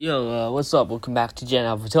Yo, what's up? Welcome back to Gen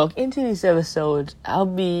Alpha Talk. In today's episode, I'll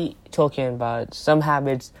be talking about some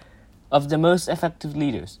habits of the most effective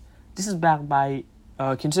leaders. This is backed by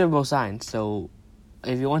considerable science, so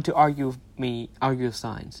if you want to argue with me, argue with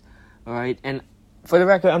science. Alright? And for the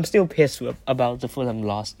record, I'm still pissed about the Fulham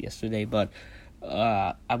loss yesterday, but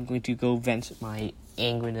I'm going to go vent my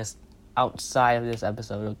angriness outside of this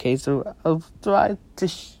episode, okay? So I'll try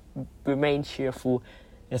to remain cheerful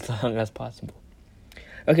as long as possible.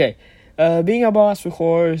 Okay, being a boss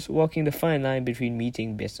requires walking the fine line between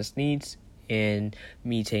meeting business needs and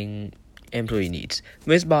meeting employee needs.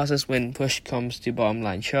 Most bosses, when push comes to bottom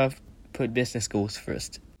line shove, put business goals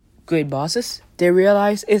first. Great bosses, they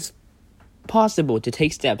realize it's possible to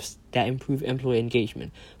take steps that improve employee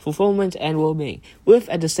engagement, fulfillment, and well-being, with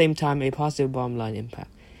at the same time a positive bottom line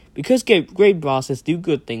impact. Because great bosses do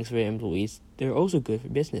good things for their employees, they're also good for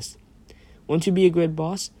business. Want to be a great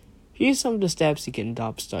boss? Here's some of the steps you can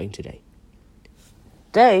adopt starting today.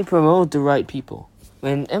 They promote the right people.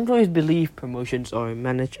 When employees believe promotions are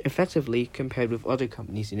managed effectively compared with other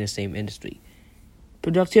companies in the same industry.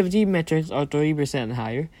 Productivity metrics are 30%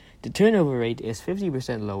 higher, the turnover rate is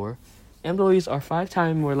 50% lower, employees are 5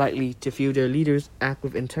 times more likely to feel their leaders act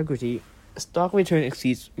with integrity, stock return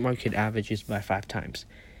exceeds market averages by 5 times.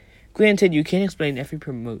 Granted, you can't explain every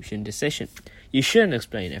promotion decision. You shouldn't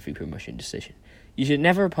explain every promotion decision. You should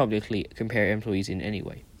never publicly compare employees in any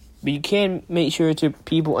way. But you can make sure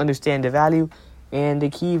people understand the value and the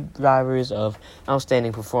key drivers of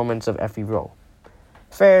outstanding performance of every role.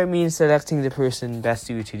 Fair means selecting the person best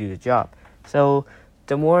suited to do the job. So,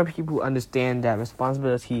 the more people understand that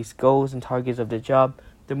responsibilities, goals, and targets of the job,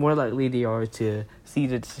 the more likely they are to see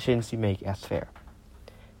the decisions you make as fair.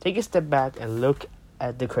 Take a step back and look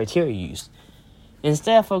at the criteria used.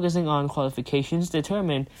 Instead of focusing on qualifications,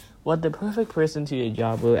 determine what the perfect person to the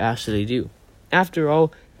job will actually do. After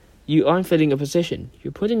all, you aren't filling a position.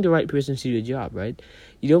 You're putting the right person to the job, right?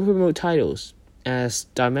 You don't promote titles. As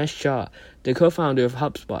Dharmesh Shah, the co-founder of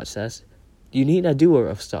HubSpot, says, you need a doer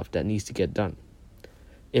of stuff that needs to get done.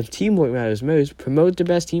 If teamwork matters most, promote the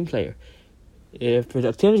best team player. If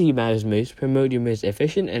productivity matters most, promote your most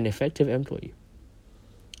efficient and effective employee.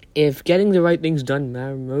 If getting the right things done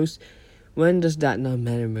matter most, when does that not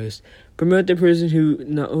matter most? Promote the person who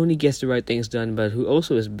not only gets the right things done, but who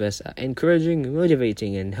also is best at encouraging,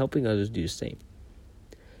 motivating, and helping others do the same.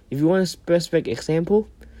 If you want a specific example,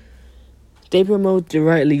 they promote the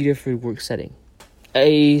right leader for work setting.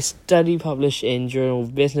 A study published in Journal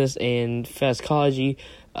of Business and Physiology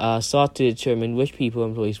sought to determine which people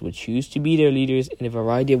employees would choose to be their leaders in a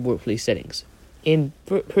variety of workplace settings. In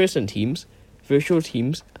person teams, virtual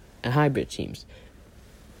teams, and hybrid teams.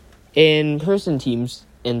 In-person teams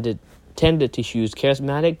tended to choose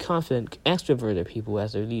charismatic, confident, extroverted people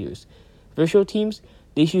as their leaders. Virtual teams,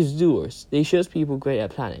 they choose doers. They choose people great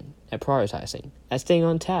at planning, at prioritizing, at staying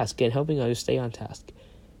on task, and helping others stay on task.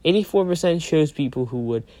 84% chose people who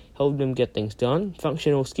would help them get things done,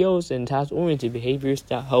 functional skills, and task-oriented behaviors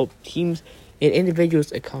that help teams and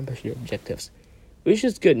individuals accomplish their objectives. Which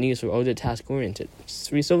is good news for all the task-oriented,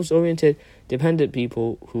 results-oriented, dependent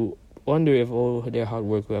people who wonder if all their hard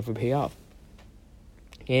work will ever pay off.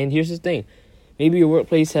 And here's the thing. Maybe your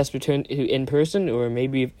workplace has returned to in-person, or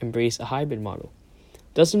maybe you've embraced a hybrid model.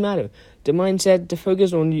 Doesn't matter. The mindset, the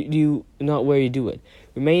focus on you, not where you do it,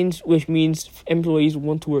 remains, which means employees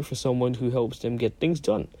want to work for someone who helps them get things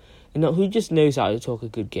done, and not who just knows how to talk a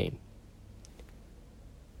good game.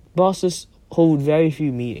 Bosses hold very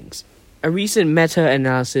few meetings. A recent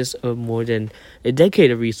meta-analysis of more than a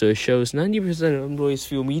decade of research shows 90% of employees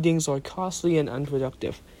feel meetings are costly and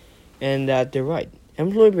unproductive, and that they're right.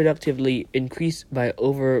 Employee productivity increased by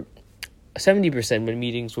over 70% when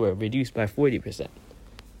meetings were reduced by 40%.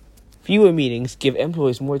 Fewer meetings give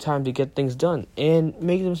employees more time to get things done and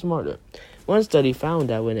make them smarter. One study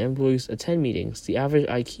found that when employees attend meetings, the average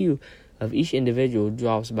IQ of each individual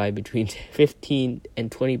drops by between 15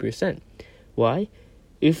 and 20%. Why?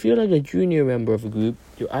 If you feel like a junior member of a group,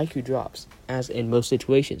 your IQ drops. As in most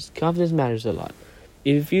situations, confidence matters a lot.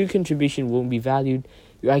 If your contribution won't be valued,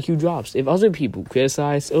 your IQ drops. If other people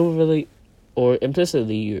criticize overly or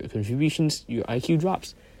implicitly your contributions, your IQ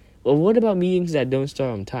drops. Well, what about meetings that don't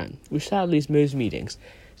start on time? Which sadly is most meetings.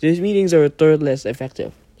 Those meetings are a third less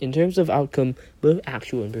effective. In terms of outcome, both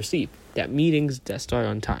actual and perceived, that meetings that start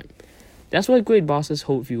on time. That's why great bosses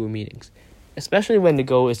hold fewer meetings, especially when the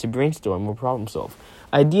goal is to brainstorm or problem solve.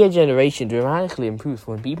 Idea generation dramatically improves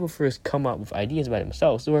when people first come up with ideas by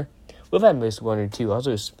themselves or with at most one or two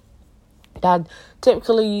others. That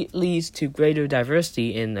typically leads to greater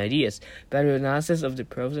diversity in ideas, better analysis of the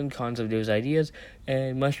pros and cons of those ideas,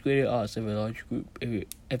 and much greater odds of a large group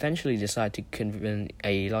eventually decide to convene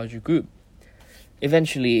a larger group,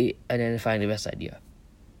 eventually identifying the best idea.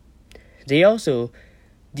 They also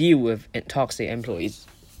deal with toxic employees.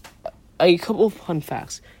 A couple of fun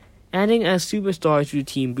facts. Adding a superstar to the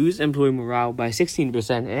team boosts employee morale by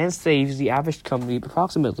 16% and saves the average company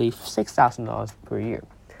approximately $6,000 per year.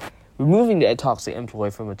 Removing the toxic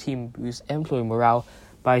employee from a team boosts employee morale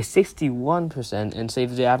by 61% and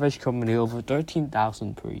saves the average company over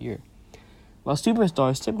 $13,000 per year. While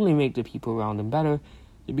superstars typically make the people around them better,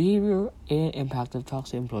 the behavior and impact of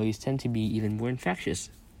toxic employees tend to be even more infectious.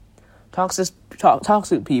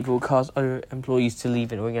 Toxic people cause other employees to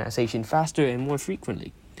leave an organization faster and more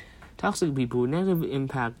frequently. Toxic people negatively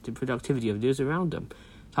impact the productivity of those around them.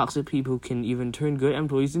 Toxic people can even turn good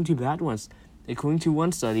employees into bad ones. According to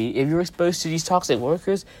one study, if you're exposed to these toxic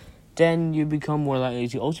workers, then you become more likely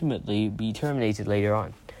to ultimately be terminated later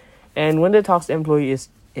on. And when the toxic employee is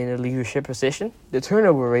in a leadership position, the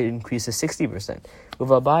turnover rate increases 60%, with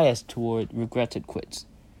a bias toward regretted quits.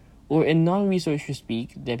 Or in non-researcher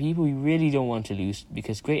speak, the people you really don't want to lose,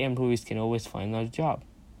 because great employees can always find another job.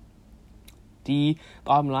 The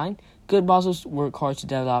bottom line, good bosses work hard to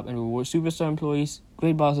develop and reward superstar employees.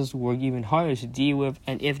 Great bosses work even harder to deal with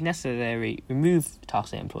and, if necessary, remove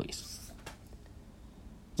toxic employees.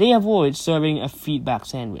 They avoid serving a feedback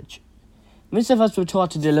sandwich. Most of us were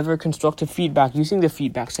taught to deliver constructive feedback using the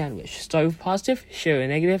feedback sandwich. Start with positive, share a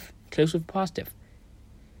negative, close with positive.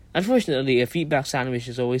 Unfortunately, a feedback sandwich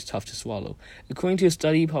is always tough to swallow. According to a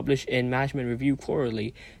study published in Management Review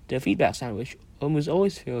Quarterly, the feedback sandwich almost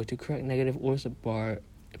always fails to correct negative or subpar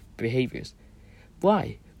behaviors.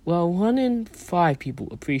 Why? Well, 1 in 5 people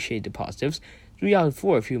appreciate the positives, 3 out of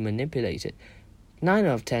 4 feel manipulated, 9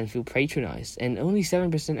 out of 10 feel patronized, and only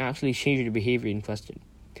 7% actually change the behavior in question.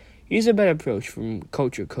 Here's a better approach from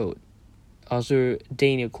Culture Code, author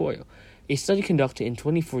Daniel Coyle. A study conducted in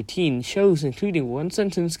 2014 shows including one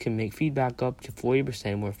sentence can make feedback up to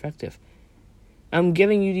 40% more effective. I'm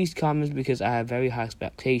giving you these comments because I have very high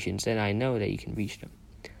expectations and I know that you can reach them.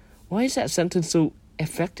 Why is that sentence so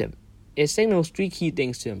effective? It signals 3 key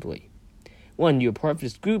things to the employee. 1, you're part of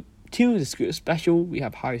this group. 2, this group is special. We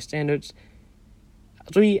have higher standards.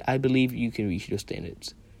 3, I believe you can reach those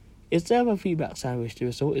standards. Instead of a feedback sandwich, the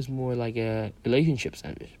result is more like a relationship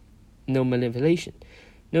sandwich. No manipulation,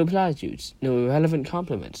 no platitudes, no irrelevant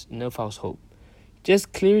compliments, no false hope.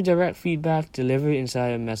 Just clear, direct feedback delivered inside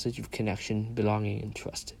a message of connection, belonging, and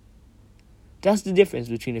trust. That's the difference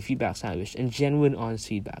between a feedback sandwich and genuine, honest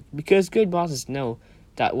feedback. Because good bosses know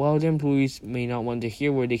that while their employees may not want to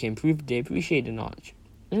hear where they can improve, they appreciate the knowledge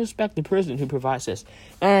and respect the person who provides this.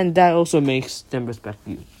 And that also makes them respect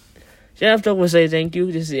you. Jeff Dog will say thank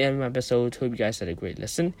you. This is the end of my episode. Hope you guys had a great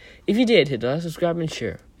listen. If you did, hit the like, subscribe, and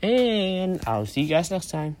share. And I'll see you guys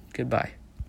next time. Goodbye.